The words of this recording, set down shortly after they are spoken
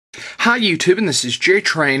Hi YouTube, and this is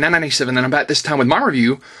JTrain997, and I'm back this time with my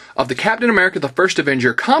review of the Captain America the First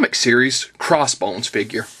Avenger comic series Crossbones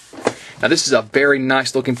figure. Now this is a very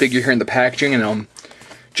nice looking figure here in the packaging, and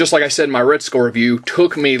just like I said in my Red Skull review,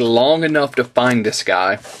 took me long enough to find this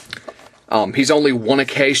guy. He's only one a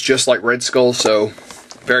case, just like Red Skull, so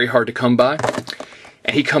very hard to come by.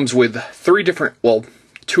 And he comes with three different, well,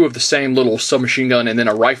 two of the same little submachine gun and then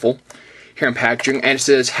a rifle here in packaging, and it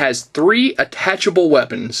says has 3 attachable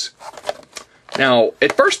weapons. Now,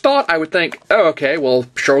 at first thought, I would think, oh, okay, well,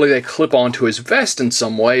 surely they clip onto his vest in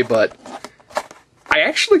some way, but I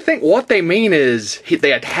actually think what they mean is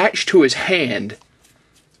they attach to his hand,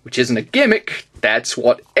 which isn't a gimmick. That's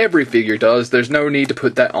what every figure does. There's no need to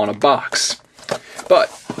put that on a box. But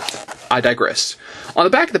I digress. On the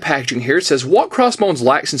back of the packaging here, it says, what Crossbones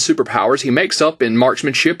lacks in superpowers, he makes up in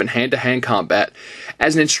marksmanship and hand-to-hand combat.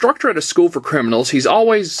 As an instructor at a school for criminals, he's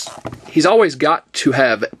always got to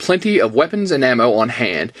have plenty of weapons and ammo on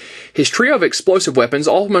hand. His trio of explosive weapons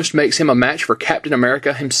almost makes him a match for Captain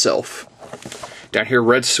America himself. Down here,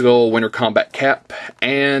 Red Skull Winter Combat Cap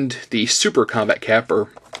and the Super Combat Cap, or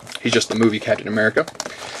he's just the movie Captain America.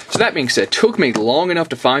 So that being said, took me long enough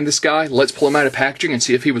to find this guy. Let's pull him out of packaging and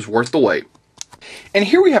see if he was worth the wait. And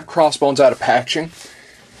here we have Crossbones out of packaging.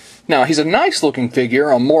 Now, he's a nice looking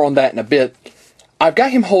figure. More on that in a bit. I've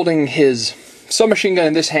got him holding his submachine gun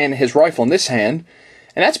in this hand and his rifle in this hand.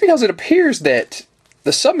 And that's because it appears that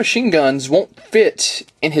the submachine guns won't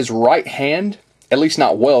fit in his right hand. At least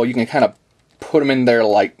not well. You can kind of put them in there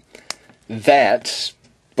like that.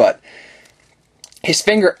 But his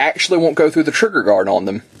finger actually won't go through the trigger guard on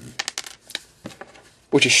them,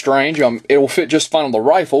 which is strange. It will fit just fine on the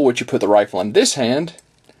rifle, which you put the rifle in this hand,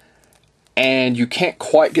 and you can't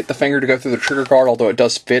quite get the finger to go through the trigger guard, although it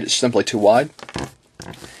does fit. It's simply too wide.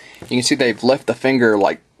 You can see they've left the finger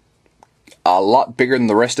like a lot bigger than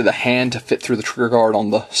the rest of the hand to fit through the trigger guard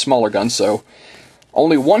on the smaller gun, so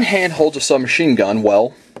only one hand holds a submachine gun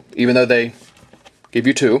well, even though they give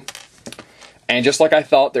you 2. And just like I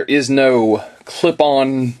thought, there is no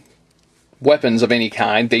clip-on weapons of any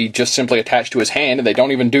kind. They just simply attach to his hand, and they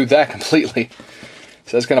don't even do that completely.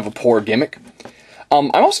 So that's kind of a poor gimmick. I'm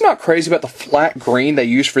also not crazy about the flat green they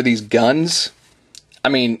use for these guns. I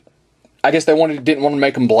mean, I guess they didn't want to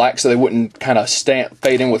make them black so they wouldn't kind of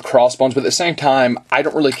fade in with Crossbones, but at the same time, I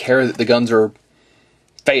don't really care that the guns are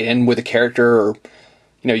fade in with a character, or,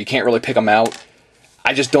 you know, you can't really pick them out.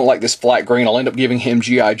 I just don't like this flat green. I'll end up giving him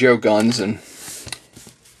G.I. Joe guns, and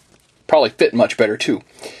probably fit much better too.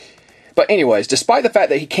 But anyways, despite the fact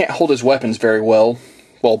that he can't hold his weapons very well,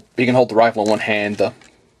 he can hold the rifle in one hand, the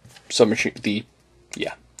submachine,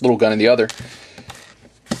 little gun in the other.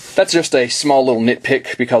 That's just a small little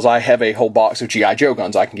nitpick because I have a whole box of G.I. Joe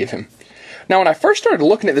guns I can give him. Now, when I first started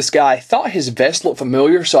looking at this guy, I thought his vest looked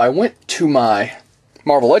familiar, so I went to my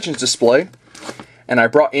Marvel Legends display, and I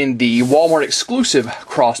brought in the Walmart exclusive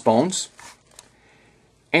Crossbones,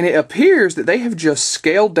 and it appears that they have just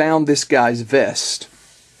scaled down this guy's vest.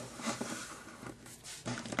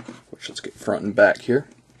 Let's get front and back here.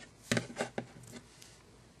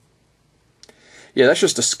 Yeah, that's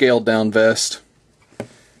just a scaled down vest.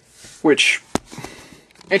 Which,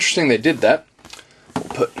 interesting they did that. We'll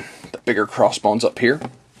put the bigger Crossbones up here.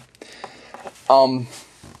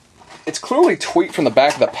 It's clearly tweaked from the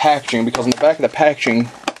back of the packaging, because on the back of the packaging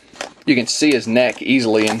you can see his neck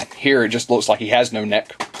easily, and here it just looks like he has no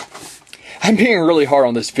neck. I'm being really hard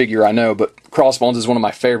on this figure, I know, but Crossbones is one of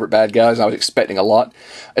my favorite bad guys. I was expecting a lot.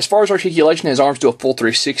 As far as articulation, his arms do a full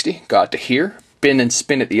 360. Got to here. Bend and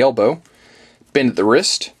spin at the elbow. Bend at the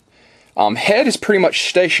wrist. Head is pretty much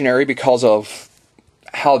stationary because of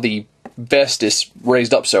how the vest is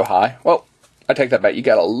raised up so high. Well, I take that back. You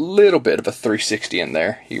got a little bit of a 360 in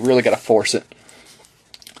there. You really got to force it.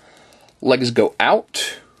 Legs go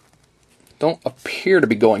out. Don't appear to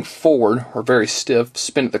be going forward, or very stiff.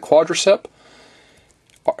 Spin at the quadricep,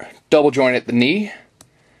 double joint at the knee,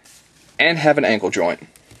 and have an ankle joint.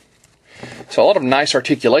 So a lot of nice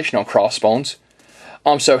articulation on Crossbones.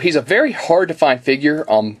 So he's a very hard to find figure.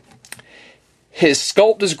 His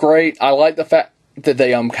sculpt is great. I like the fact that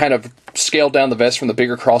they kind of scaled down the vest from the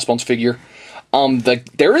bigger Crossbones figure.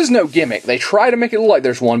 There is no gimmick. They try to make it look like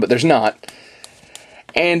there's one, but there's not.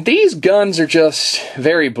 And these guns are just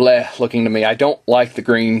very bleh looking to me. I don't like the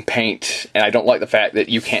green paint, and I don't like the fact that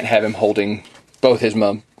you can't have him holding both his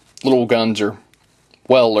little guns, or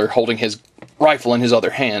holding his rifle in his other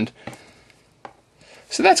hand.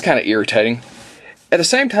 So that's kind of irritating. At the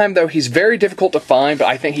same time, though, he's very difficult to find, but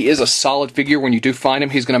I think he is a solid figure. When you do find him,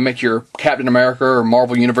 he's going to make your Captain America or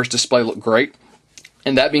Marvel Universe display look great.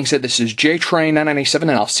 And that being said, this is JTrain997,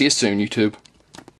 and I'll see you soon, YouTube.